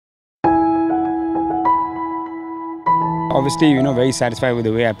Obviously, very satisfied with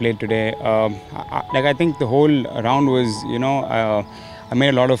the way I played today. I think the whole round was, I made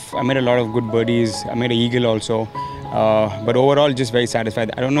a lot of good birdies. I made an eagle also. But overall, just very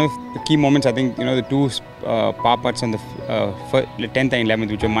satisfied. I don't know if the key moments. I think the two par putts on the 10th and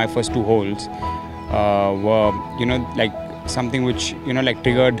 11th, which were my first two holes, were like something which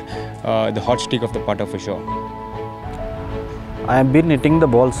triggered the hot streak of the putter for sure. I have been hitting the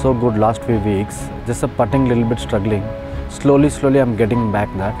ball so good last few weeks. Just a putting little bit struggling. Slowly I'm getting back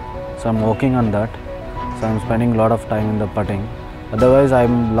that. So I'm working on that. So I'm spending a lot of time in the putting. Otherwise,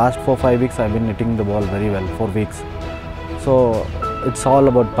 last 4-5 weeks I've been hitting the ball very well. 4 weeks. So it's all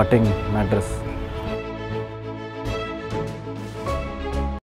about putting matters.